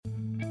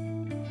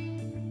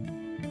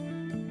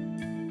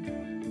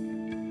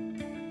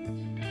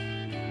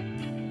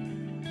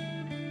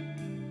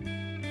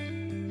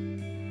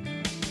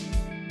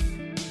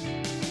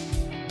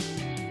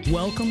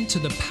Welcome to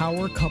the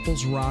Power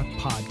Couples Rock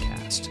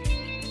podcast,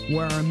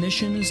 where our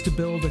mission is to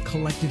build a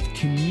collective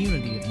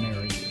community of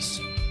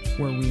marriages,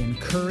 where we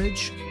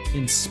encourage,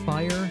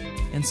 inspire,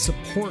 and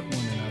support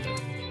one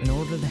another in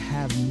order to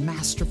have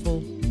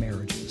masterful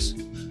marriages.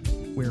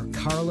 We're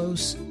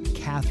Carlos,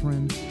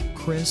 Catherine,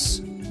 Chris,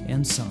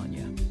 and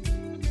Sonia.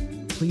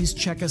 Please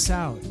check us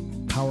out,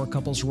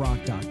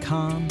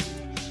 powercouplesrock.com.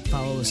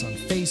 Follow us on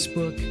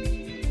Facebook,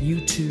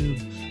 YouTube,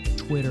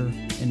 Twitter,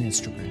 and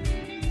Instagram.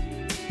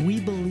 We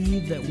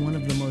believe that one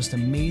of the most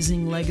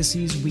amazing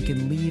legacies we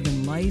can leave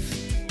in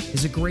life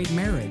is a great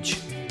marriage.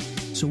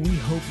 So we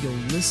hope you'll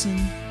listen,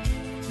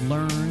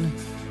 learn,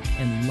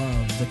 and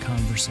love the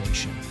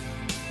conversation.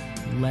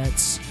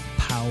 Let's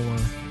power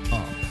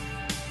up.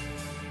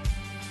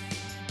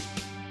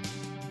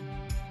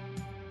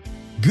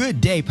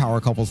 Good day,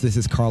 Power Couples. This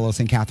is Carlos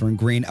and Catherine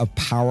Green of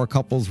Power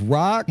Couples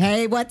Rock.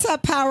 Hey, what's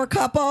up, Power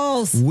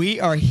Couples? We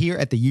are here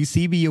at the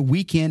UCBA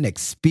Weekend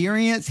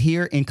Experience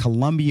here in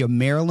Columbia,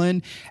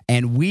 Maryland,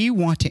 and we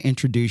want to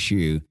introduce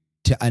you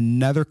to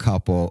another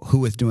couple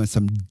who is doing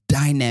some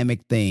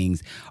dynamic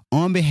things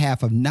on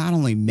behalf of not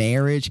only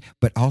marriage,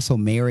 but also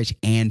marriage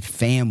and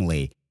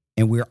family.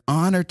 And we're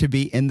honored to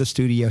be in the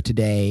studio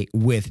today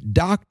with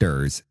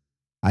doctors.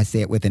 I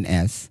say it with an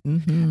S.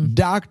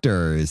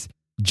 Doctors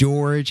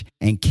George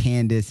and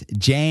Candace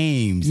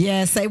James.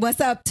 Yeah, say what's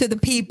up to the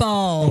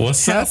people.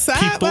 What's up,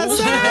 people? What's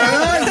up?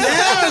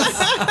 Yes.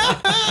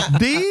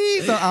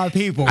 These are our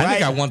people, right? I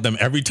think I want them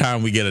every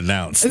time we get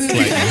announced. Like,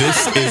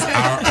 this is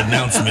our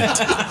announcement.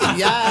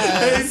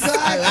 Yes.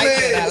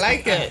 Exactly. I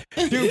like it.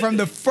 Dude, from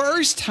the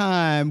first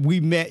time we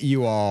met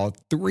you all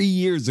 3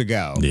 years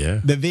ago,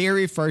 the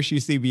very first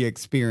UCB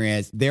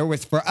experience, there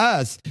was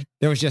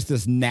just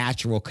this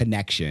natural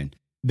connection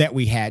that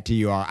we had to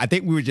you all. I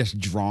think we were just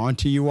drawn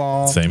to you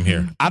all. Same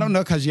here. I don't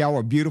know because y'all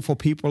were beautiful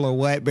people or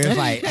what, but it's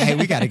like, hey,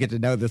 we got to get to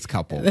know this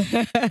couple.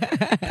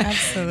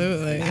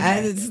 Absolutely.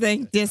 I just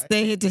think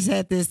they just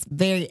had this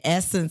very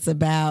essence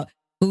about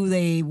who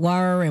they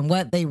were and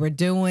what they were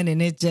doing.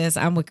 And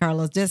I'm with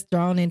Carlos, just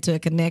drawn into a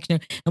connection.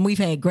 And we've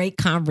had great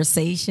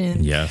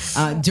conversation. Yes.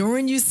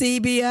 During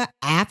UCBA,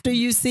 after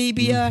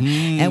UCBA.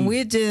 And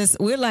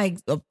we're like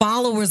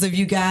followers of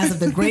you guys, of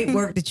the great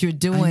work that you're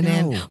doing.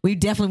 And we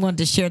definitely wanted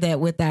to share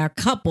that with our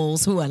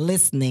couples who are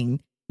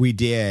listening. We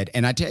did.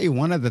 And I tell you,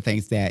 one of the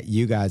things that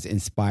you guys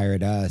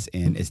inspired us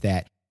in is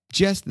that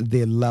just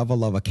the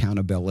level of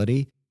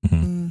accountability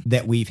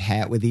that we've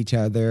had with each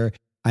other.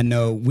 I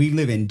know we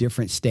live in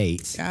different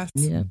states,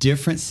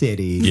 different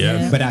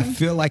cities, but I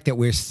feel like that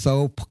we're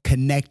so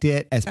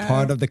connected as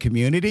part of the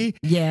community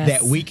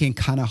that we can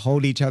kind of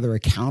hold each other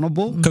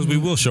accountable. Because we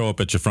will show up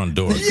at your front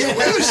door. You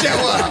will show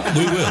up.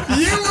 We will.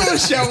 You will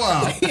show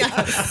up.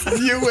 Yes.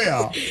 You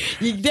will.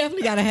 You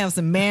definitely got to have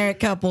some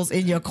married couples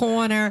in your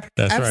corner.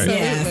 That's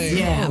Absolutely. right.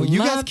 Yeah. Well, you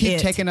guys keep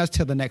taking us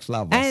to the next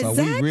level. Exactly.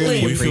 So we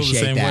really We feel the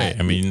appreciate same that. way.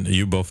 I mean,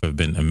 you both have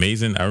been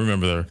amazing. I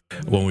remember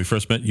when we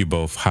first met you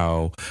both,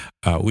 how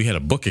we had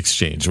a book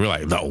exchange. We're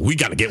like, no, we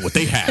got to get what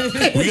they have.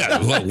 We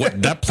got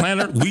that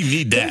planner. We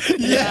need that.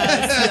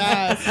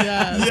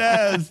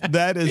 Yes,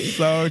 that is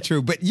so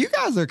true. But you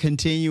guys are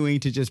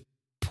continuing to just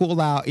pull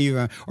out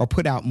or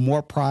put out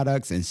more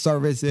products and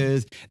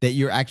services that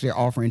you're actually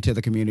offering to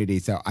the community.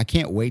 So I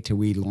can't wait till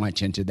we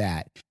launch into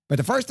that. But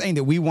the first thing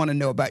that we want to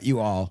know about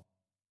you all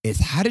is,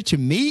 how did you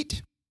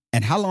meet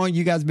and how long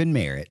you guys been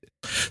married?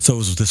 So it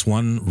was this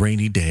one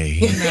rainy day.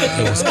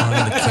 It was on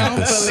the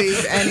campus. Don't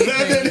believe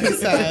anything he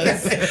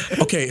says.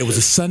 Okay, it was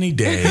a sunny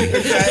day.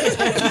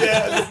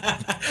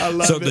 I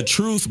love So the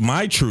truth,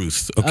 my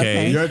truth,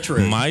 Your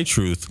truth. my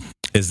truth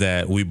is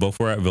that we both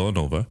were at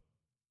Villanova.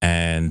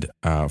 And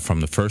from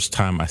the first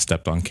time I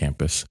stepped on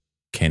campus,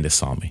 Candace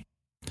saw me.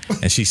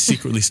 And she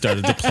secretly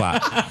started to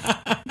plot.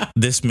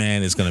 This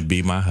man is going to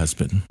be my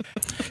husband.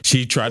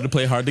 She tried to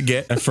play hard to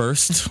get at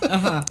first.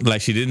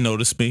 Like she didn't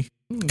notice me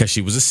because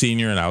she was a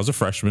senior and I was a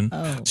freshman.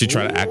 She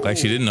tried to act like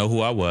she didn't know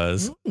who I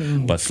was.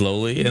 But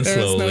slowly and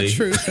There's slowly. no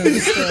truth in the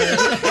story.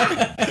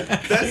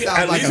 That sounds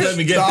At least let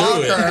me get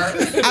through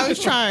it. I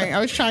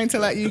was trying to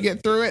let you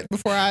get through it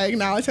before I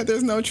acknowledge that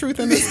there's no truth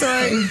in the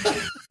story.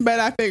 But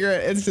I figure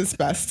it's just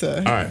best to.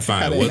 All right,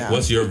 fine.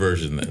 What's your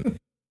version then?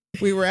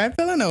 We were at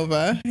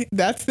Villanova.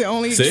 That's the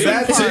only See? true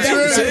part. That's the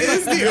truth.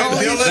 It's the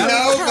only true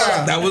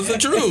part. That was the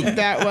truth.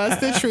 That was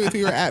the truth.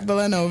 We were at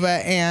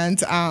Villanova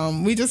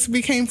and we just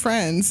became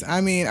friends. I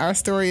mean, our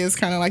story is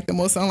kind of like the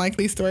most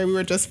unlikely story. We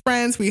were just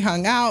friends. We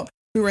hung out.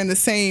 We were in the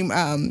same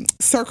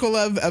circle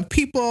of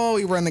people.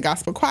 We were in the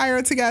gospel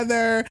choir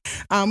together.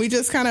 We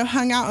just kind of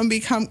hung out and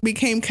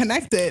became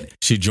connected.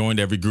 She joined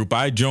every group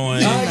I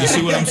joined. You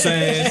see what I'm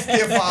saying?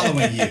 Still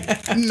following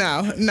you.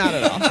 No, not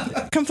at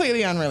all.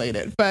 Completely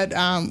unrelated. But,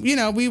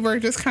 we were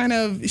just kind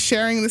of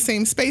sharing the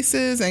same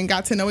spaces and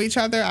got to know each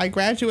other. I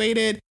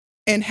graduated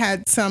and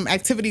had some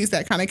activities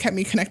that kind of kept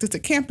me connected to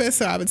campus.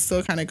 So I would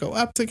still kind of go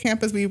up to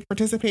campus. We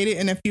participated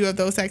in a few of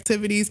those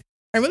activities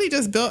and really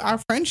just built our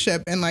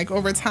friendship. And like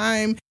over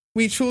time,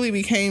 we truly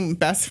became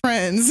best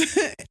friends,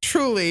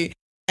 truly,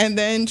 and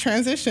then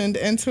transitioned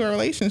into a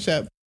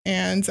relationship.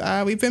 And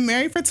we've been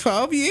married for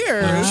 12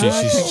 years.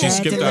 She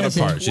skipped out a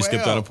part. She Well,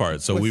 skipped out a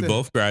part. So we listen.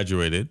 both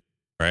graduated,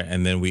 right?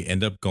 And then we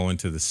end up going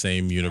to the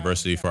same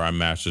university for our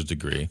master's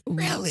degree.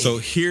 Really? So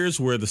here's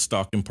where the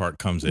stalking part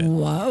comes in.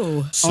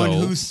 Whoa. So on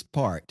whose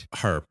part?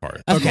 her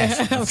part. Okay.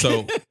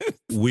 So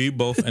we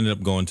both ended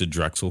up going to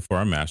Drexel for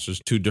our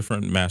master's, 2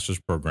 different master's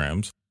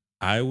programs.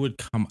 I would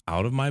come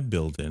out of my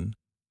building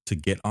to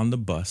get on the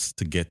bus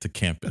to get to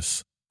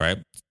campus, right?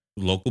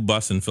 Local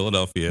bus in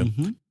Philadelphia.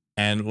 Mhm.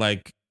 And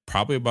like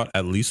probably about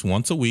at least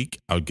once a week,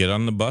 I would get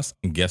on the bus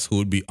and guess who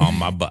would be on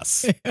my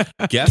bus?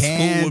 Guess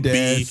who would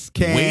be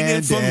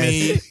waiting for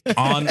me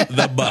on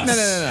the bus?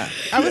 No.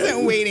 I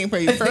wasn't waiting for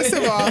you. First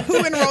of all,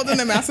 who enrolled in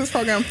the master's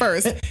program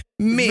first?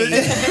 Me.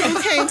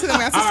 Who came to the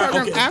master's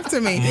program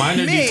after me?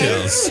 Minor me.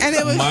 details. And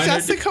it was Minor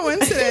just a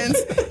coincidence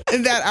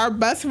that our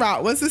bus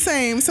route was the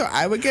same. So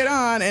I would get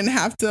on and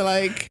have to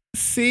like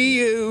see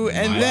you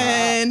and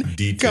then go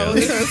Details.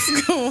 to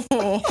school.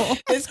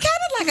 It's kind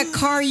of like a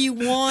car you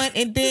want,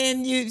 and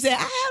then you say,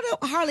 I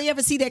don't hardly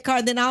ever see that car.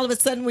 And then all of a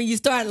sudden, when you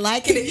start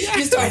liking it,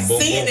 you start Boom,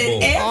 seeing boom,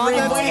 it boom. All the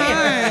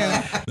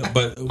everywhere. time.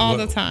 But All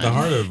the time. The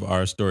heart of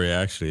our story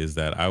actually is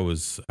that I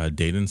was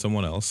dating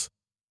someone else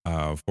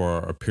for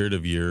a period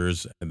of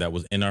years that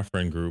was in our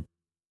friend group.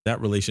 That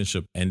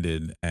relationship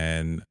ended,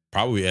 and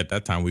probably at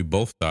that time we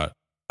both thought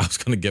I was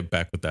going to get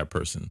back with that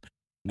person.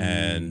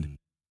 And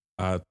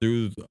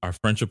through our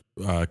friendship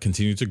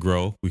continued to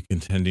grow, we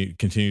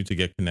continue to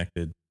get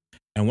connected.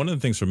 And one of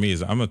the things for me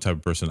is I'm a type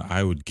of person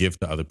I would give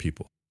to other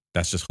people.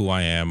 That's just who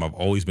I am. I've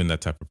always been that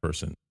type of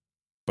person.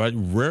 But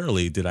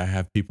rarely did I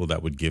have people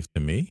that would give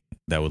to me,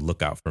 that would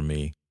look out for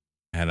me.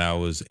 And I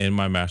was in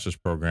my master's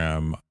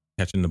program,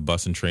 catching the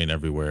bus and train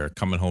everywhere,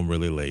 coming home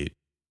really late.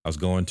 I was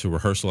going to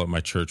rehearsal at my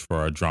church for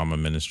our drama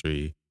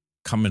ministry,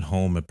 coming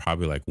home at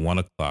probably like 1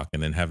 o'clock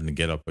and then having to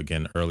get up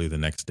again early the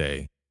next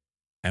day.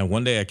 And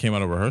one day I came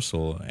out of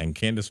rehearsal and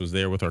Candace was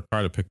there with her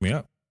car to pick me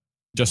up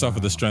just off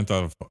of the strength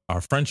of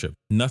our friendship.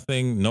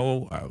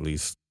 At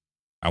least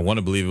I want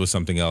to believe it was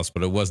something else,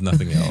 but it was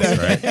nothing else,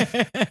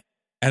 right?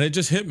 And it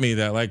just hit me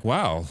that like,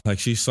 wow, like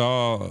she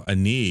saw a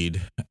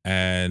need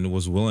and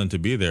was willing to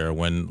be there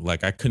when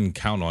like I couldn't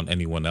count on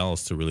anyone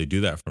else to really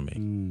do that for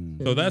me.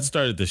 So that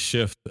started to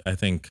shift, I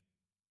think,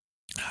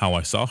 how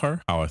I saw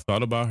her, how I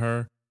thought about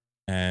her.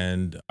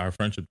 And our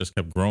friendship just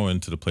kept growing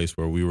to the place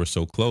where we were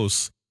so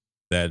close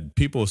that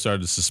people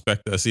started to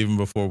suspect us even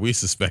before we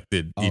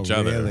suspected each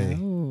other.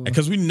 Really?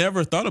 Because we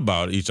never thought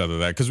about each other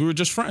that, because we were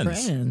just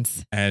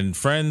friends. And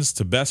friends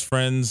to best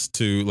friends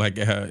to like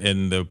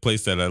in the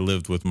place that I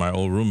lived with my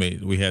old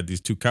roommate, we had these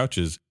 2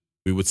 couches.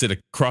 We would sit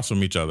across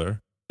from each other.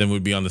 Then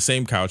we'd be on the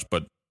same couch,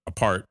 but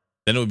apart.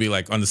 Then it would be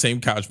like on the same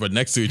couch, but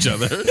next to each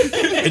other.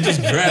 It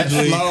just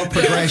gradually. Slow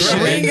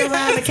progression. Ring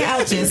around the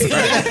couches.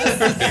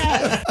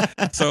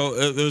 So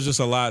it was just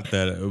a lot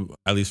that,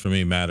 at least for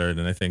me, mattered.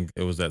 And I think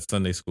it was that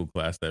Sunday school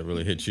class that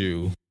really hit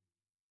you.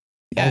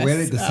 Oh,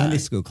 really? The Sunday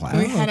school class?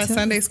 We had a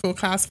Sunday school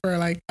class for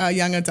like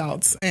young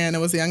adults, and it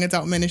was a young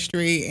adult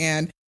ministry.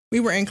 And we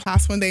were in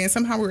class one day, and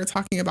somehow we were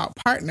talking about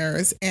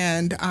partners.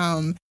 And,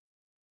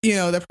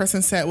 the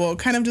person said, well,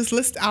 kind of just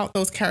list out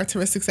those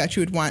characteristics that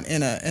you would want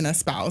in a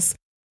spouse.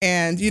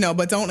 And,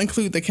 but don't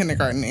include the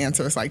kindergarten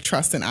answers like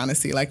trust and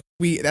honesty. Like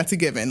that's a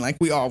given. Like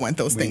we all want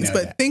those things.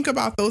 But think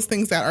about those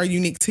things that are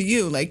unique to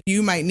you. Like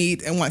you might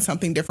need and want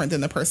something different than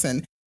the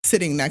person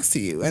sitting next to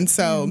you. And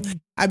so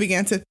I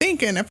began to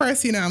think, and at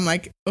first, I'm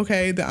like,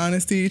 okay, the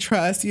honesty,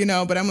 trust,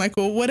 but I'm like,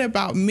 well, what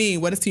about me?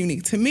 What is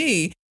unique to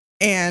me?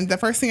 And the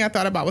first thing I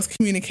thought about was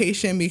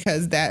communication,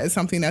 because that is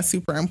something that's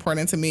super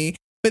important to me.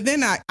 But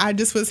then I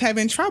just was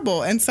having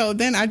trouble. And so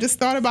then I just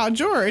thought about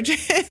George.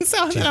 And so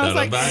I was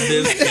like, about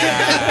this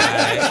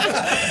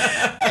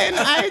guy. and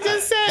I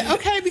just said,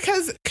 okay,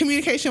 because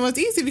communication was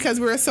easy because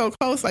we were so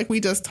close. Like we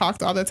just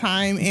talked all the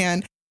time.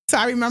 And so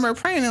I remember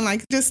praying and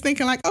like just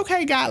thinking like,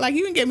 okay, God, like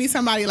you can give me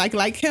somebody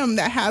like him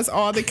that has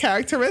all the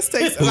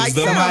characteristics like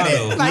him.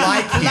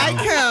 Like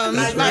him.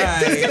 Just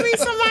give me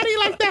somebody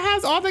like that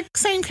has all the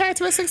same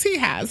characteristics he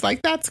has.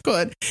 Like that's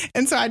good.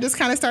 And so I just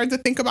kind of started to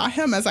think about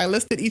him as I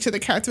listed each of the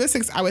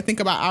characteristics. I would think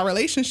about our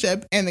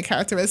relationship and the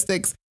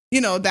characteristics,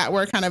 that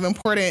were kind of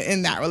important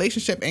in that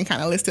relationship, and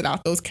kind of listed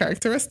out those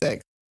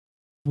characteristics.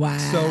 Wow.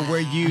 So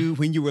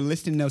when you were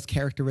listing those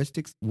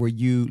characteristics, were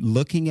you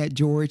looking at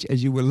George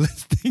as you were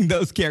listing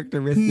those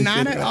characteristics?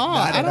 Not at all.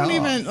 I don't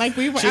even like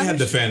we were. She had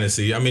the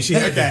fantasy. I mean, she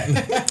had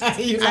that.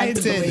 I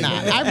did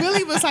not. I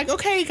really was like,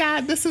 okay,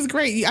 God, this is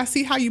great. I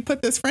see how you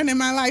put this friend in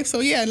my life.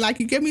 So yeah,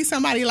 like you give me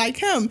somebody like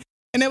him.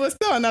 And it was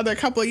still another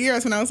couple of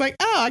years when I was like,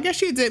 oh, I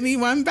guess you did me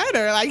one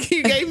better. Like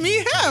you gave me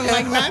him,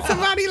 like not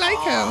somebody like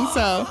him.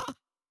 So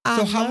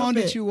how long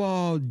did you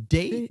all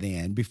date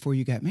then before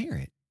you got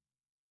married?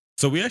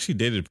 So we actually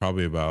dated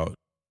probably about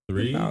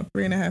three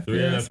and a half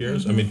years.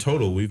 Mm-hmm. I mean,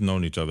 total, we've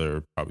known each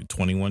other probably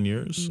 21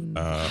 years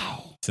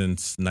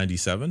since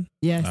 97.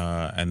 Yes.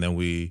 And then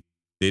we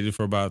dated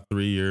for about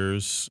 3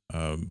 years,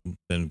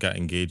 then got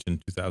engaged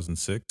in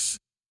 2006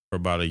 for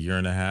about a year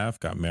and a half,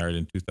 got married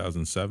in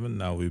 2007.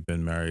 Now we've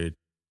been married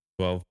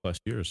 12 plus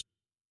years.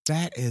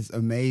 That is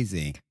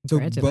amazing. So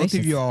both of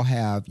Congratulations. you all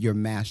have your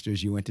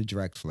masters. You went to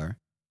Drexler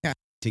Yeah.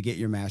 to get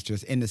your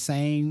masters in the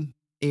same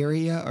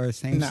area or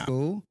same No.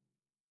 school.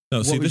 No,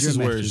 What see, was this your is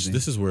master's in?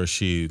 this is where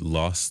she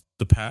lost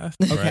the path,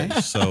 Okay.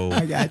 right? So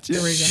I got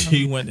you.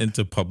 she went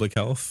into public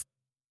health,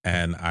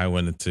 and I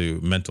went into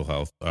mental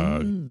health,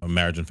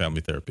 marriage and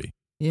family therapy.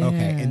 Yeah.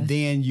 Okay. And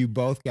then you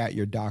both got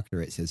your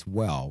doctorates as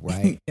well,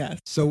 right? Yes.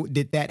 So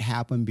did that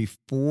happen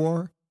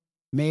before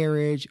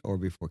marriage or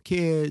before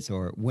kids,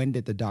 or when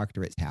did the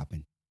doctorates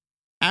happen?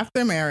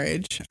 After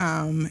marriage,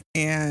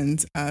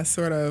 and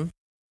sort of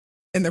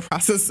in the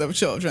process of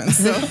children.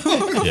 So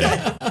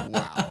Yeah.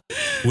 Wow.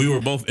 We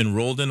were both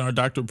enrolled in our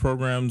doctorate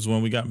programs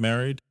when we got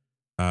married,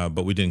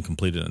 but we didn't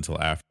complete it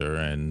until after.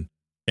 And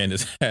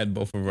Candace had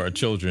both of our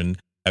children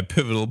at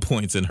pivotal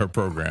points in her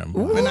program.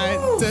 when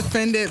I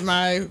defended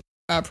my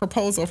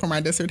proposal for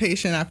my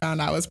dissertation, I found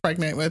I was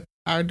pregnant with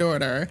our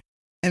daughter.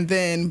 And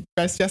then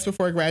just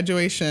before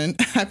graduation,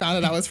 I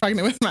found out I was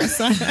pregnant with my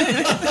son.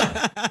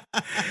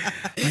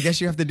 I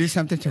guess you have to do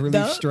something to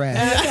relieve stress.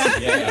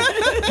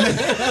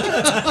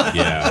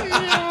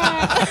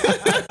 Yeah.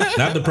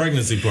 Not the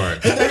pregnancy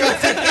part.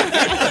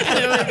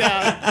 There we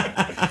go.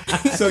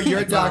 So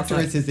your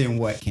doctorate is in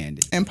what,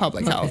 Candace? In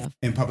public health.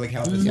 In public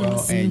health as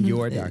well, and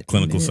your doctorate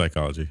Clinical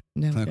psychology.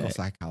 No, clinical good.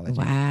 psychology.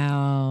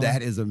 Wow.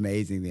 That is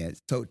amazing. Then,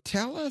 so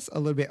tell us a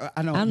little bit.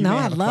 I know. I you know. may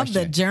I have a love the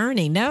question.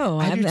 journey. No,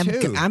 I do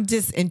too. I'm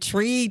just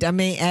intrigued. I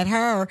mean, at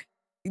her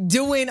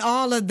doing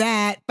all of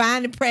that,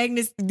 finding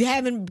pregnancy,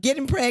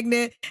 getting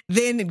pregnant,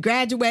 then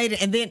graduating,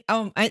 and then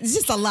it's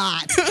just a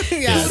lot.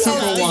 Yeah.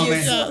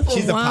 Superwoman. Superwoman.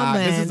 She's a power.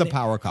 This is a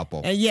power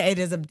couple. Yeah, it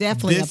is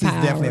definitely This a is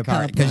power. definitely a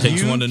power, couple. 'cause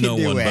Takes you one to can know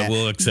do one, it. but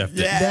we'll accept it.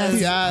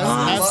 Yes. Yes,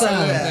 Awesome.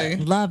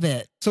 absolutely. Love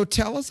it. So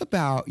tell us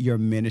about your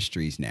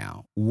ministries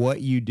now.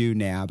 What you do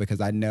now,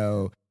 because I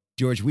know,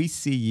 George, we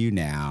see you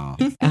now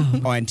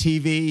Oh, on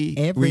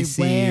TV. We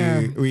see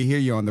Everywhere. you. We hear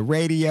you on the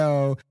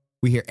radio.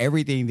 We hear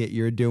everything that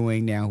you're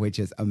doing now, which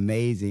is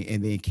amazing.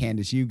 And then,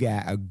 Candace, you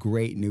got a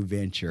great new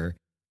venture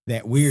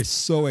that we're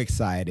so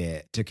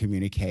excited to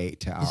communicate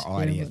to our Share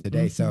audience with-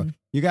 today. So,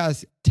 you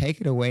guys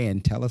take it away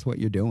and tell us what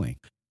you're doing.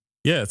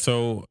 Yeah,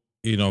 so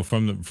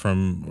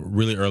from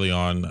really early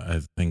on, I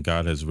think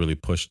God has really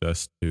pushed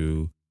us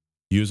to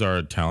use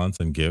our talents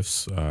and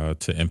gifts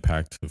to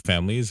impact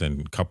families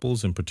and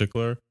couples in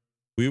particular.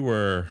 We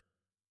were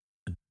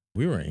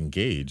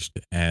engaged,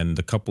 and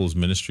the couples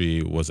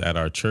ministry was at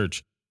our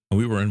church, and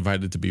we were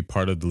invited to be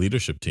part of the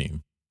leadership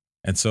team.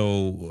 And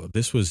so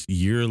this was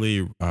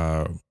yearly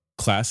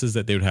classes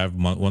that they would have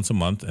once a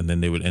month, and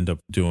then they would end up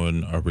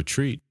doing a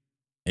retreat.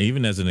 And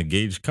even as an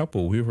engaged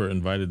couple, we were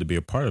invited to be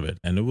a part of it.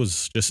 And it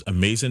was just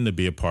amazing to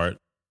be a part,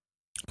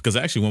 because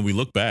actually, when we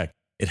look back,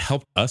 it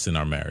helped us in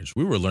our marriage.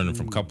 We were learning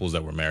from couples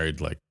that were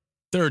married like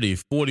 30,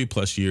 40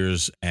 plus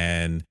years,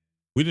 and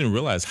we didn't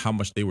realize how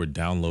much they were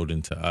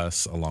downloading to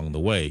us along the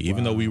way.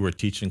 Even though we were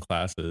teaching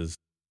classes,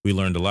 we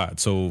learned a lot.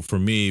 So for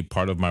me,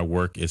 part of my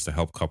work is to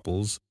help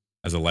couples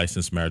as a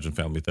licensed marriage and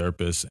family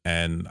therapist.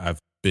 And I've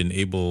been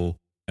able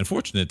and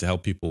fortunate to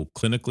help people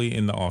clinically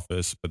in the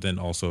office, but then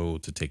also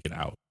to take it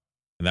out.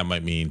 And that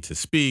might mean to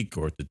speak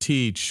or to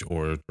teach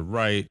or to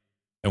write.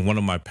 And one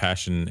of my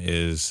passion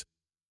is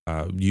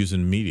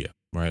using media,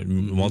 right?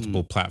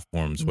 Multiple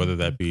platforms, whether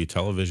that be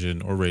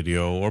television or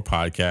radio or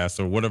podcast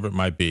or whatever it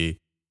might be.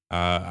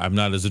 I'm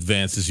not as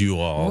advanced as you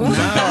all. Give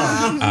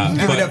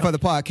it up for the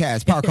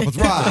podcast, Power Couples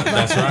Rock.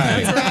 That's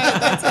right.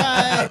 That's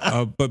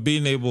right. But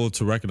being able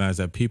to recognize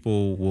that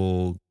people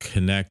will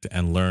connect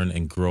and learn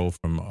and grow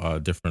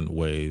from different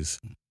ways,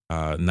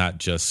 not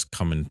just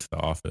coming to the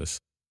office.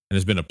 And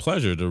it's been a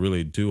pleasure to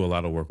really do a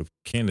lot of work with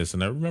Candace.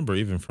 And I remember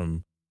even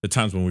from the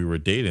times when we were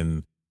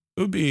dating,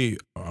 it would be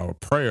a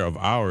prayer of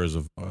ours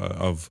of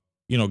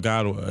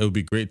God, it would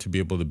be great to be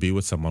able to be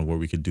with someone where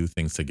we could do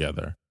things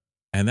together.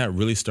 And that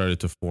really started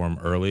to form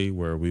early,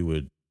 where we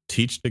would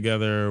teach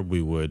together,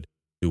 we would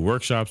do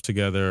workshops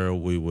together,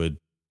 we would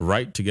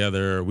write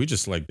together. We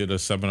just did a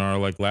seminar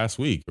last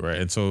week, right?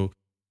 And so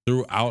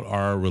throughout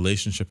our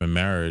relationship and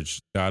marriage,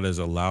 God has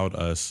allowed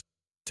us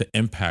to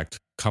impact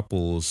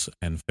couples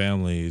and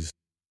families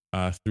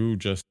through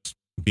just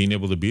being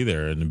able to be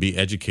there and to be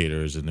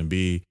educators and to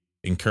be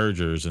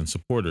encouragers and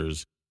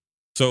supporters.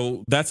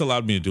 So that's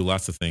allowed me to do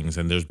lots of things,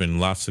 and there's been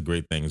lots of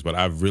great things, but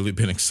I've really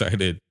been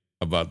excited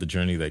about the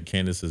journey that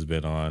Candace has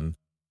been on,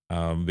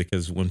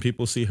 because when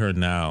people see her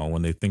now,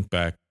 when they think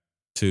back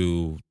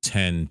to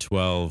 10,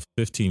 12,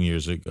 15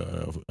 years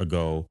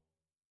ago,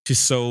 she's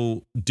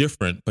so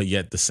different, but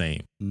yet the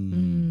same.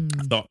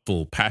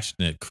 Thoughtful,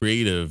 passionate,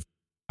 creative,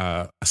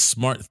 a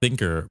smart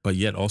thinker, but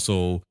yet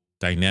also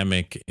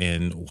dynamic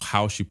in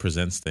how she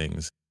presents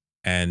things.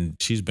 And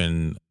she's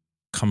been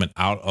coming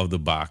out of the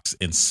box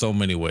in so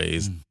many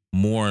ways,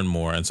 more and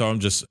more. And so I'm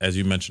just, as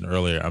you mentioned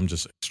earlier, I'm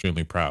just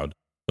extremely proud.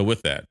 So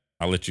with that,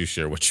 I'll let you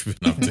share what you've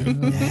been up to.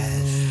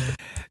 Yes.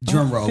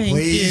 Drum roll, Thank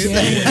please. you.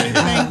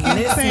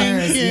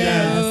 Thank you.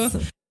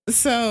 Yes.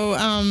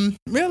 So,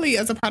 really,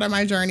 as a part of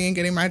my journey in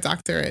getting my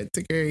doctorate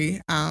degree,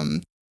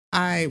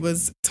 I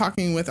was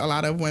talking with a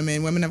lot of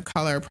women of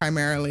color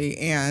primarily,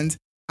 and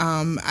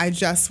I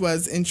just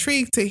was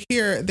intrigued to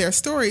hear their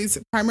stories.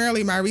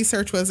 Primarily, my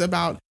research was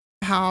about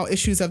how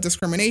issues of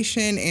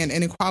discrimination and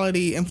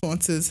inequality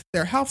influences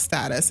their health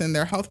status and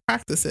their health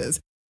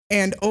practices.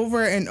 And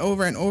over and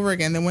over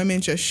again, the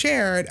women just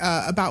shared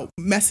about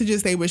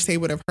messages they wish they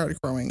would have heard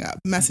growing up,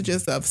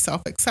 messages of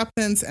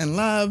self-acceptance and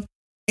love,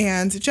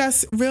 and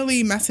just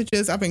really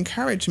messages of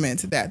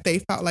encouragement that they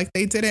felt like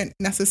they didn't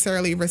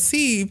necessarily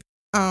receive,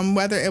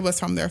 whether it was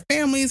from their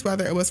families,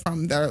 whether it was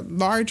from their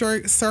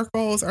larger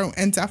circles,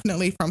 and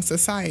definitely from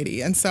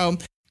society. And so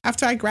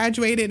after I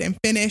graduated and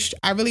finished,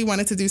 I really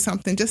wanted to do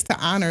something just to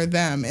honor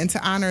them and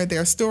to honor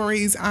their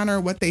stories, honor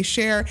what they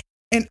share,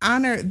 and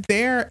honor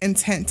their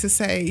intent to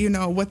say, you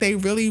know, what they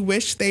really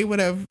wish they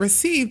would have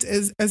received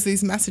as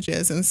these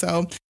messages. And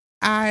so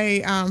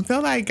I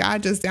feel like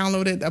God just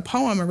downloaded a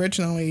poem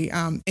originally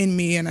in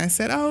me. And I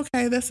said, oh,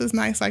 okay, this is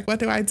nice. Like, what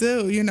do I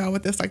do, you know,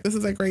 with this? Like, this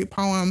is a great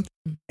poem.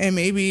 And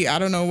maybe I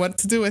don't know what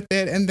to do with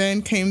it. And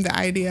then came the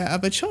idea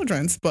of a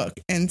children's book,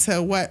 and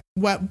to what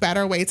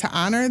better way to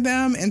honor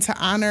them and to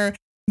honor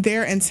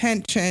their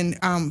intention,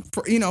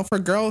 for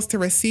girls to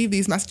receive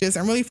these messages,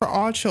 and really for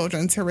all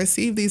children to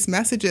receive these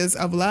messages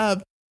of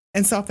love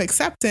and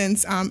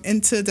self-acceptance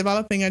into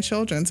developing a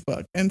children's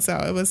book. And so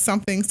it was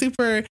something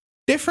super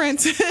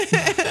different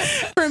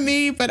for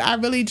me, but I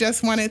really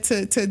just wanted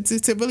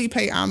to really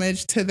pay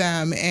homage to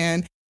them,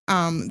 and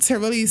to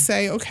really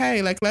say,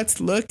 okay, like,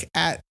 let's look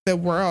at the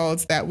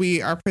worlds that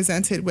we are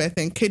presented with,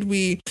 and could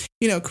we,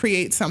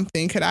 create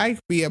something? Could I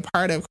be a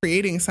part of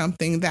creating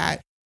something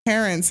that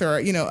parents or,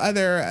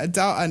 other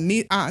adult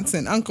aunts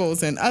and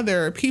uncles and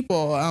other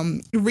people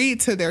read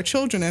to their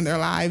children in their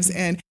lives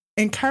and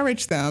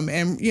encourage them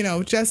and,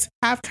 just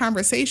have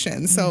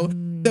conversations. So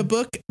the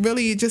book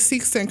really just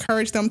seeks to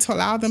encourage them, to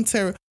allow them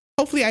to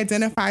hopefully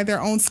identify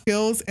their own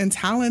skills and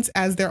talents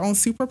as their own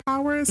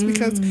superpowers,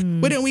 because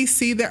wouldn't we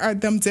see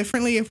them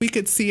differently if we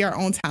could see our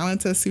own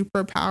talents as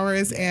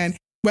superpowers? And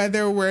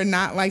whether we're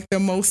not like the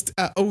most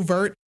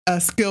overt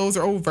skills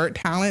or overt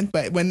talent,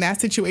 but when that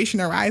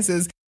situation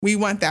arises, we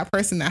want that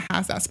person that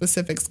has that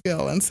specific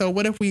skill. And so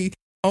what if we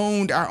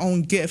owned our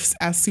own gifts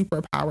as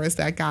superpowers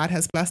that God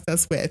has blessed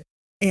us with?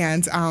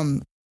 And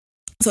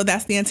so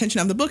that's the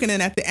intention of the book. And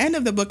then at the end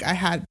of the book, I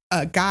had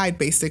a guide,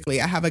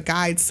 basically. I have a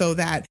guide so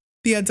that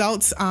the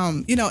adults,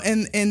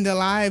 in the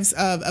lives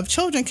of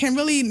children can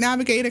really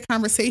navigate a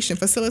conversation,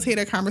 facilitate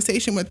a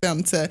conversation with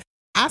them, to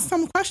ask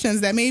them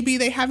questions that maybe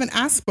they haven't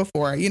asked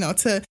before,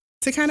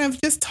 to kind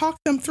of just talk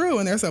them through.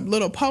 And there's a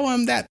little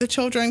poem that the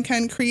children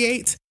can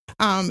create.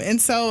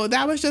 And so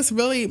that was just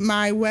really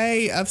my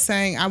way of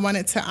saying I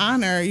wanted to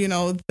honor,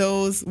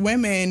 those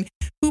women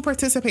who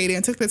participated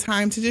and took the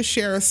time to just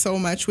share so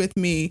much with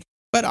me,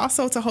 but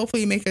also to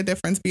hopefully make a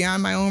difference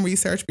beyond my own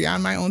research,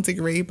 beyond my own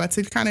degree, but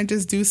to kind of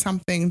just do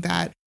something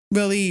that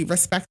really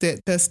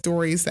respected the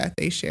stories that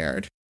they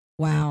shared.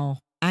 Wow.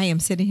 I am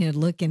sitting here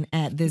looking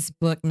at this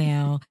book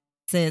now.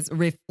 It says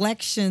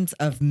Reflections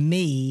of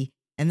Me.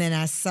 And then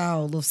I saw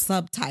a little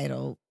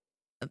subtitle,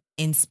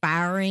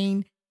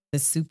 Inspiring the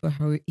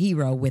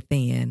Superhero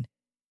Within.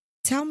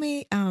 Tell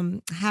me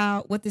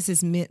what this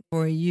has meant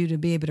for you to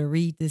be able to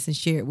read this and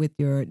share it with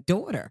your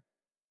daughter.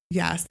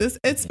 Yes,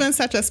 it's been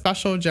such a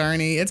special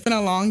journey. It's been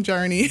a long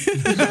journey.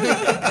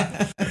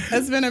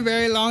 It's been a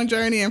very long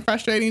journey and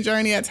frustrating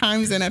journey at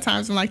times. And at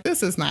times I'm like,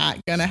 this is not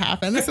going to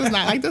happen. This is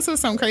not like, this was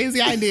some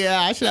crazy idea.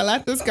 I should have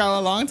let this go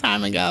a long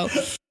time ago.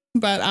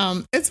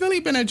 But it's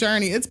really been a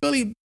journey. It's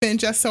really been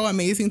just so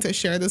amazing to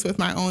share this with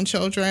my own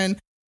children.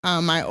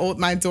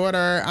 My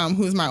daughter,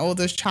 who's my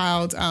oldest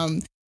child,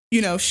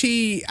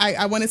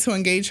 I wanted to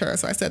engage her.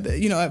 So I said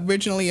that,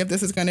 originally, if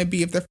this is going to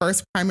be, if the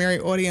first primary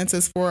audience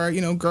is for,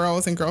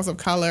 girls and girls of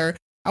color,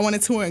 I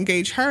wanted to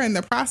engage her in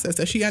the process.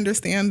 Does she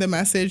understand the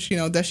message?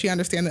 Does she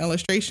understand the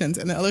illustrations?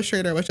 And the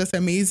illustrator was just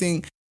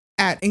amazing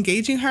at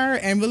engaging her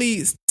and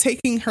really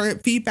taking her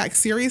feedback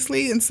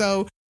seriously. And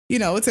so,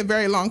 it's a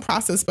very long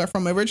process, but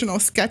from original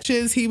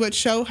sketches, he would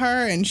show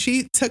her, and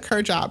she took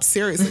her job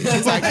seriously.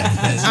 She's like,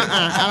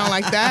 I don't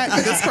like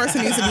that. This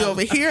person needs to be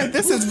over here.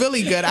 This is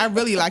really good. I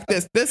really like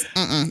this.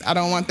 I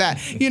don't want that.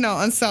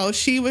 And so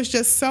she was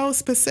just so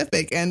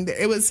specific. And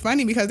it was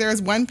funny because there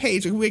was one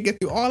page, we would get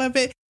through all of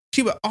it.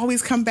 She would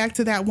always come back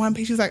to that one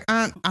page. She's like,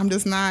 I'm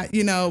just not,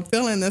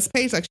 feeling this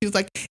page. Like, she was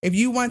like, if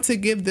you want to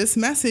give this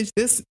message,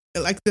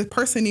 the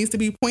person needs to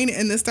be pointed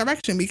in this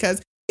direction,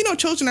 because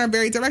children are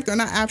very direct. They're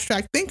not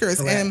abstract thinkers.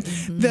 Correct.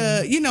 And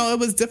it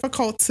was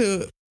difficult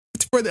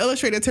for the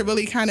illustrator to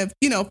really kind of,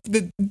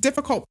 the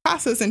difficult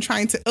process in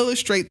trying to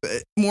illustrate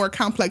the more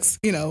complex,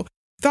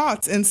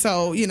 thoughts. And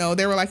so,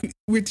 they were like,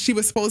 she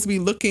was supposed to be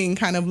looking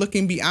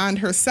beyond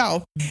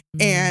herself.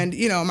 And,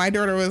 my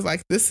daughter was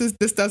like, this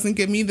doesn't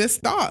give me this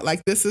thought.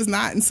 Like, this is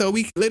not. And so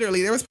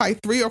there was probably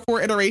 3 or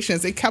 4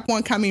 iterations. It kept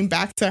on coming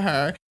back to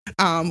her.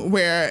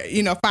 Where,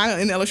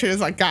 finally, and the illustrator's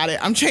like, got it,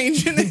 I'm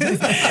changing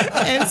this.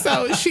 And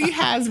so she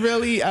has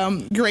really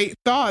great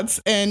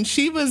thoughts. And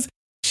she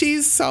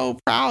she's so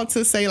proud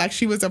to say like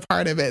she was a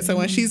part of it. So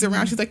when she's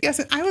around, she's like, yes,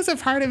 I was a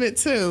part of it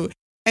too.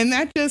 And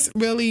that just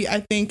really,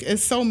 I think,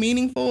 is so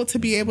meaningful to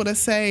be able to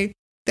say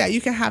that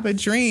you can have a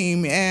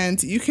dream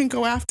and you can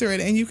go after it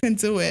and you can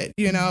do it,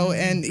 you know.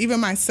 And even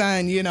my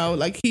son, you know,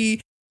 like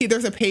he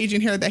there's a page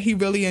in here that he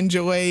really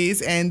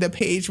enjoys, and the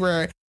page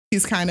where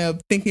he's kind of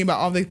thinking about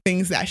all the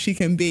things that she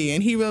can be.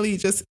 And he really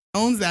just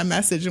owns that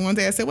message. And one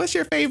day I said, what's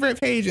your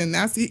favorite page? And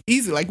that's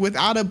easy. Like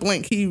without a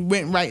blink, he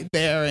went right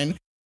there. And,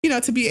 you know,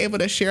 to be able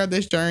to share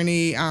this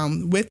journey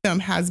with them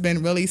has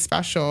been really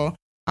special.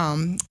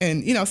 And,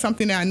 you know,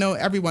 something that I know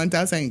everyone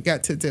doesn't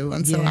get to do.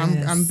 And so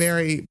I'm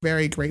very,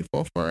 very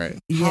grateful for it.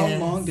 How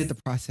long did the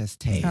process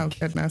take? Oh,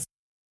 goodness.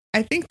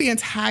 I think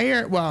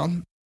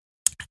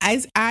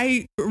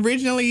I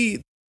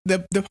originally,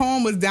 the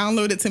poem was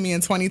downloaded to me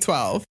in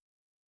 2012.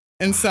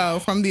 And so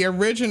from the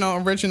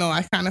original,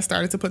 I kind of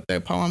started to put the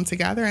poem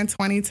together in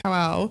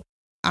 2012.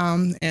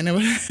 And it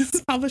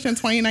was published in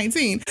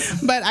 2019.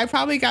 But I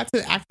probably got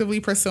to actively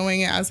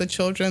pursuing it as a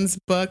children's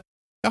book.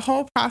 The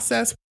whole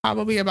process,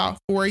 probably about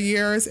 4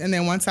 years. And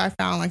then once I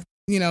found, like,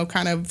 you know,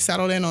 kind of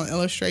settled in on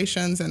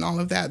illustrations and all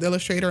of that, the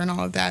illustrator and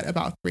all of that,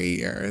 about 3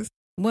 years.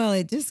 Well,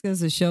 it just goes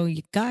to show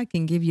you, God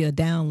can give you a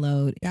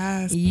download.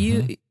 Yes.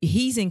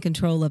 He's in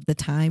control of the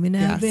timing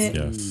of it.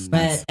 Yes.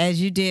 But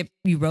as you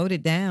wrote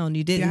it down.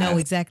 You didn't know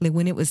exactly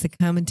when it was to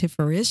come into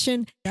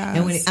fruition. Yes.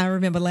 And I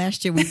remember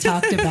last year we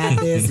talked about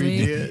this.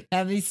 We did.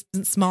 Have these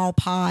small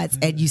pods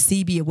at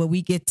Eusebia where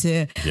we get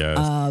to,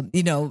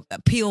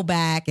 peel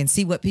back and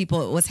see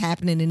what's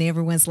happening in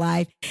everyone's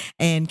life.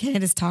 And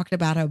Candace talked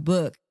about her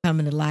book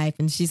coming to life,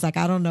 and she's like,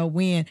 I don't know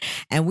when.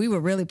 And we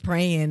were really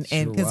praying,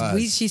 and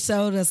because she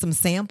showed us some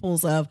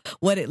samples of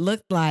what it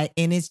looked like,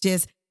 and it's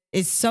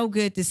so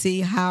good to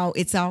see how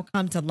it's all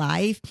come to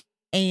life.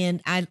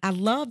 And I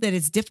love that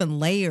it's different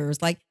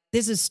layers. Like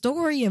there's a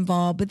story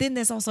involved, but then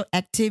there's also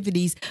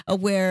activities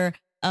of where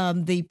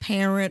the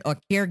parent or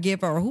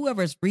caregiver or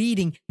whoever's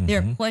reading,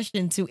 they're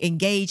questioned to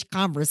engage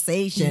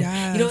conversation.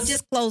 Yes. You don't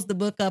just close the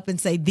book up and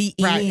say the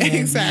Right, end.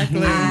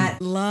 exactly. I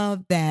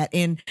love that.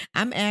 And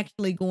I'm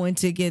actually going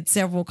to get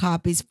several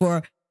copies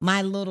for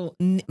my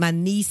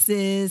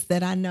nieces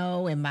that I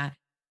know and my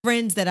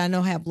friends that I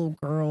know have little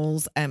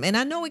girls. And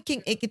I know it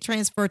can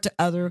transfer to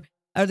other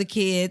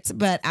kids,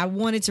 but I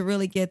wanted to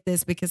really get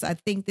this because I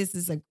think this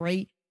is a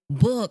great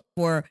book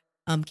for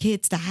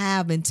kids to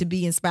have and to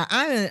be inspired.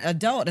 I'm an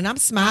adult and I'm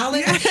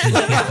smiling. It's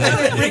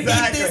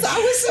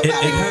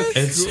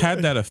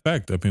had that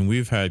effect. I mean,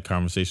 we've had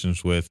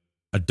conversations with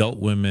adult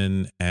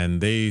women and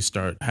they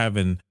start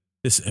having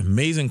this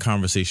amazing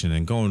conversation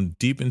and going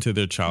deep into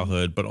their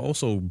childhood, but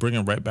also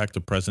bringing right back to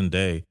present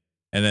day.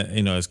 And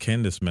then, as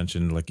Candace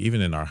mentioned, like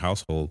even in our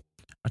household,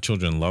 our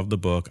children love the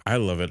book. I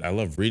love it. I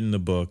love reading the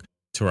book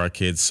to our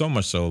kids, so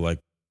much so like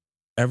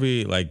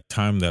every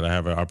time that I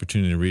have an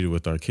opportunity to read it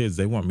with our kids,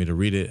 they want me to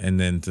read it, and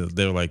then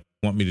they're like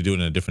want me to do it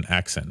in a different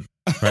accent.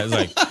 Right? It's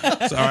like,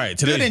 so, all right,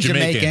 today's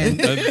Jamaican.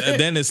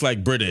 Then it's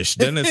like British.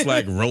 Then it's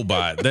like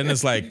robot. Then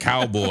it's like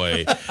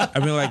cowboy. I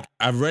mean, like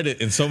I've read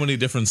it in so many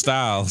different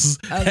styles,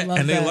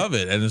 and they love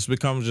it, and it's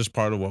become just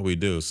part of what we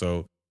do.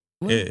 So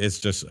it's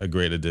just a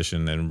great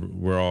addition, and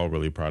we're all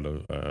really proud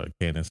of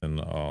Candace and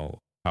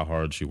how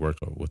hard she worked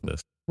with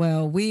this.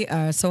 Well, we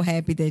are so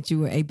happy that you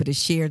were able to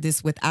share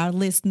this with our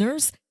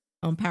listeners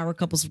on Power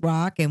Couples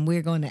Rock, and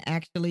we're going to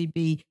actually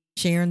be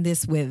sharing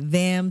this with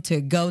them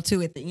to go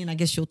to at the end. I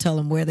guess you'll tell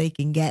them where they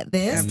can get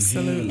this.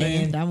 Absolutely.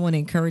 And I want to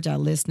encourage our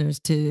listeners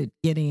to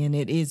get in.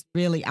 It is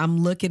really,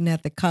 I'm looking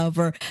at the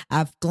cover.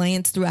 I've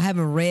glanced through. I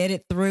haven't read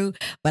it through,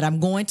 but I'm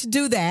going to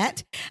do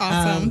that.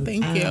 Awesome.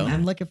 Thank you.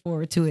 I'm looking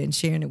forward to it and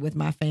sharing it with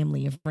my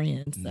family and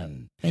friends. So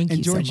thank you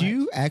and George, so much.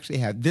 you actually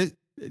have this.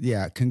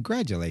 Yeah,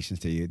 congratulations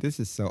to you. This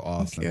is so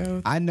awesome. Thank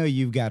you. I know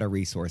you've got a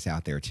resource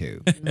out there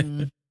too.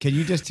 Can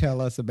you just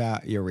tell us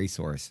about your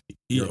resource?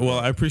 Yeah, well,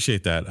 I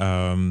appreciate that.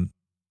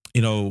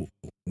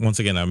 Once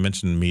again, I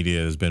mentioned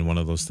media has been one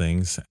of those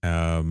things,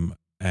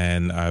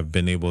 and I've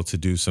been able to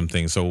do some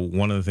things. So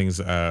one of the things,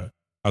 I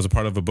was a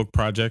part of a book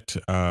project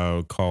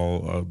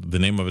called, the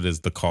name of it is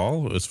The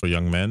Call. It's for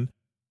young men.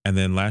 And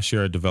then last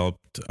year I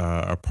developed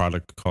a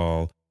product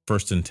called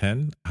First and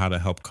 10, how to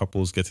help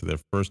couples get to their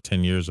first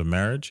 10 years of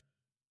marriage.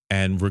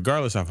 And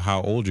regardless of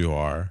how old you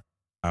are,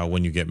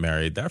 when you get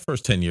married, that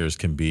first 10 years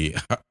can be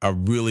a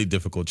really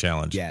difficult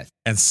challenge. Yes.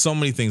 And so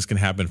many things can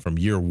happen from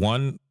year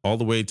 1 all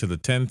the way to the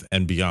 10th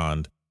and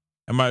beyond.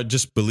 And my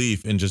just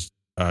belief in just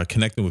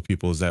connecting with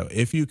people is that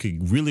if you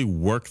could really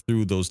work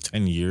through those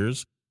 10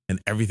 years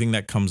and everything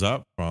that comes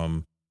up,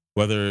 from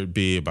whether it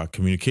be about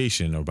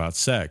communication or about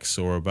sex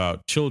or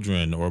about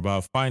children or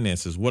about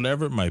finances,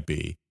 whatever it might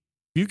be,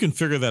 if you can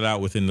figure that out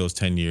within those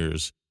 10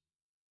 years,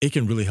 it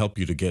can really help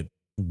you to get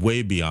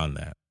way beyond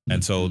that.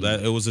 And so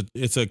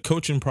it's a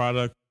coaching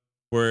product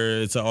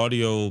where it's an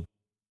audio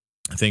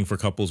thing for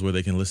couples where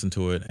they can listen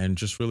to it and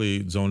just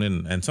really zone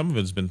in. And some of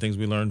it's been things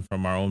we learned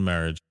from our own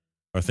marriage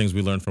are things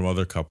we learned from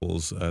other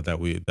couples that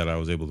I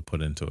was able to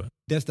put into it.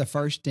 Does the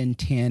First and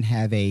 10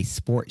 have a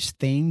sports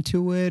theme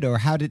to it, or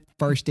how did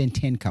First and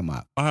 10 come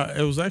up?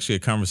 It was actually a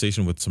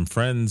conversation with some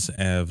friends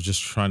of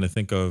just trying to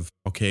think of,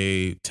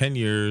 okay, 10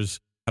 years,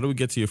 how do we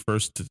get to your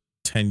first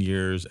 10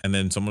 years? And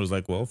then someone was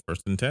like, well,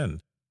 First and 10.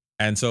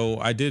 And so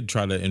I did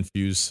try to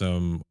infuse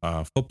some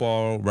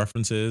football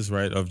references,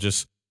 right, of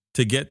just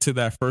to get to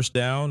that first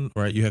down,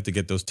 right, you have to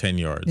get those 10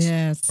 yards,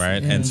 Yes.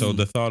 right? Yes. And so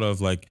the thought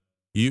of like,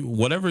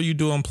 whatever you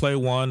do on play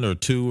 1 or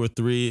 2 or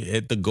 3,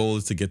 the goal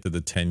is to get to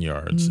the 10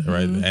 yards,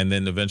 right? And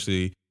then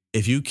eventually,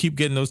 if you keep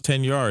getting those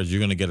 10 yards,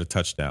 you're going to get a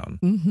touchdown.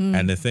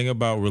 And the thing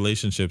about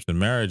relationships and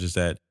marriage is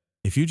that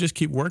if you just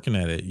keep working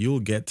at it,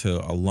 you'll get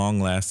to a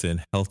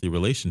long-lasting, healthy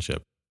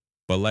relationship.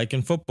 But like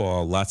in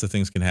football, lots of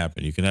things can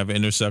happen. You can have an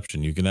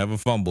interception. You can have a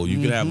fumble.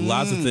 You can have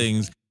lots of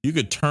things. You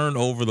could turn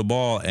over the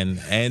ball and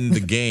end the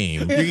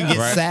game. You can get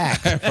right?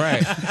 sacked.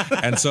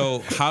 Right. And so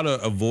how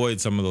to avoid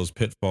some of those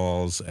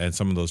pitfalls and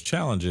some of those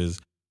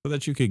challenges so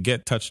that you could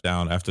get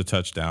touchdown after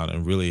touchdown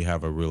and really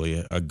have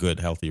a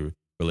good, healthy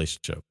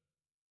relationship.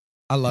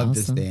 I love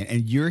this, Awesome. Dan.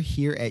 And you're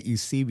here at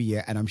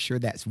Eusebia, and I'm sure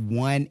that's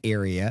one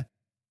area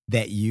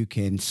that you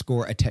can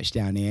score a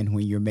touchdown in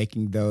when you're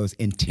making those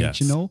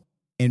intentional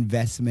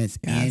investments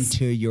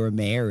into your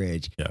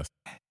marriage. Yes.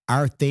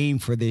 Our theme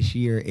for this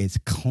year is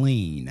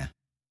clean.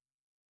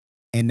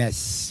 And that's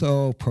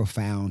so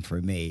profound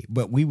for me.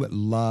 But we would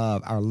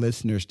love our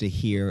listeners to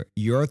hear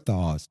your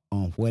thoughts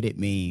on what it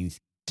means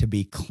to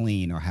be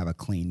clean or have a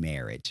clean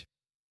marriage.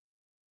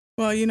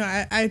 Well,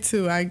 I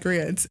too, I agree.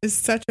 It's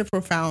such a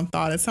profound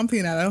thought. It's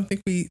something that I don't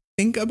think we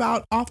think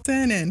about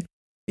often. And,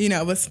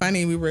 it was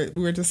funny. We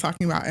were just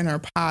talking about in our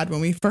pod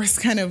when we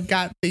first kind of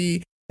got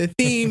the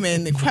theme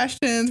and the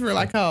questions. We're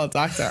like, oh,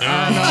 Dr.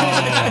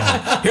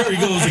 Arnold. Here he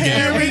goes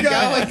again. Here we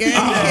go again.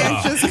 You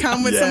can't just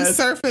come with some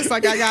surface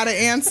like I got to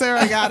answer.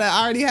 I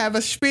already have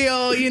a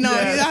spiel. You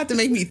have to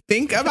make me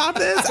think about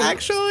this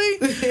actually.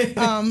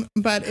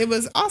 But it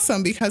was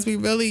awesome because we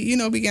really,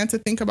 began to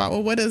think about,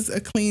 well, what does a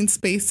clean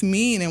space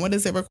mean and what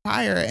does it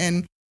require?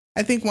 And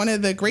I think one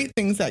of the great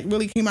things that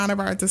really came out of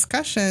our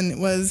discussion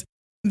was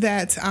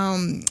that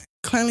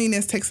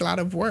cleanliness takes a lot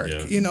of work,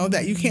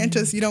 that you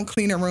can't you don't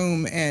clean a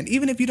room. And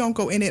even if you don't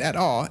go in it at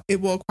all,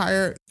 it will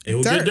acquire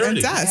dirt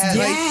and dust.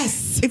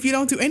 Yes. If you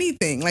don't do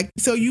anything,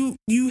 so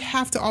you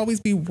have to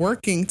always be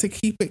working to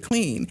keep it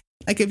clean.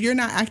 Like if you're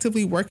not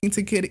actively working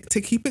to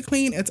keep it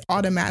clean, it's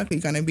automatically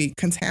going to be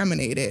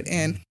contaminated.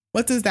 And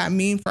what does that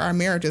mean for our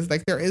marriages?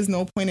 Like there is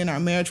no point in our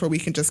marriage where we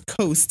can just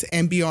coast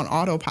and be on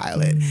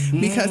autopilot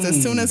because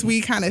as soon as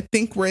we kind of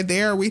think we're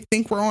there, we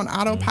think we're on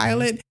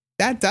autopilot,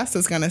 that dust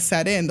is going to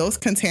set in. Those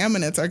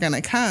contaminants are going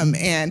to come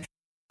and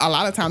a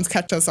lot of times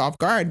catch us off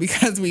guard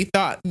because we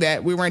thought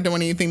that we weren't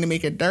doing anything to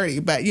make it dirty.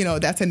 But,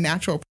 that's a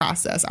natural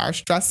process. Our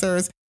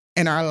stressors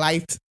and our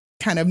life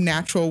kind of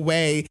natural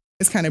way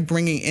is kind of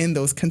bringing in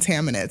those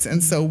contaminants.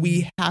 And so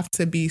we have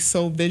to be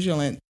so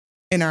vigilant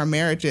in our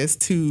marriages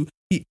to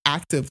be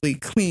actively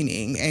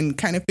cleaning and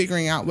kind of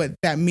figuring out what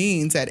that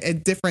means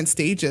at different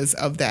stages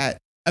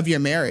of your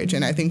marriage.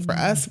 And I think for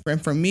us,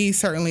 and for me,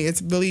 certainly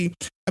it's really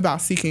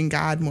about seeking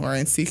God more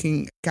and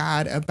seeking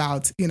God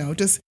about,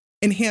 just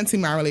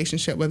enhancing my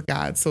relationship with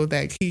God so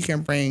that he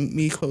can bring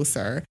me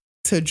closer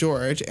to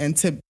George and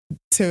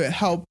to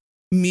help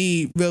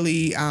me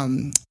really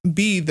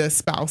be the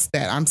spouse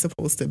that I'm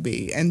supposed to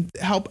be and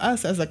help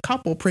us as a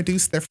couple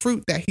produce the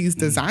fruit that he's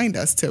designed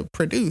us to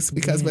produce.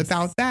 Because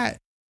without that,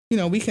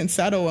 we can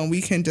settle and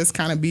we can just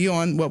kind of be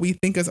on what we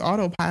think is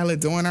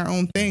autopilot, doing our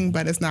own thing,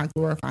 but it's not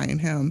glorifying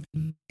him.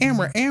 And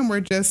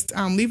we're just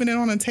leaving it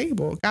on the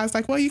table. God's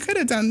like, well, you could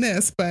have done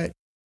this, but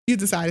you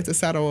decided to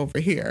settle over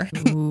here.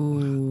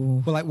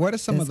 Ooh. Well, what are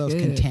some of those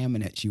That's good.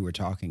 contaminants you were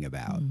talking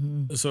about?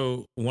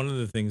 So one of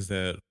the things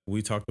that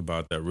we talked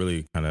about that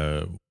really kind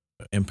of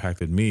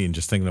impacted me and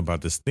just thinking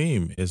about this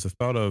theme is the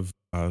thought of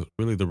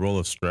really the role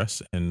of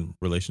stress in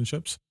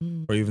relationships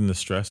or even the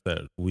stress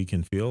that we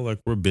can feel. Like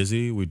we're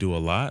busy, we do a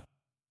lot.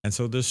 And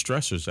so there's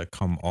stressors that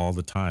come all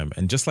the time.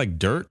 And just like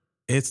dirt,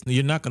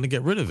 you're not going to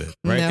get rid of it,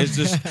 right? No. It's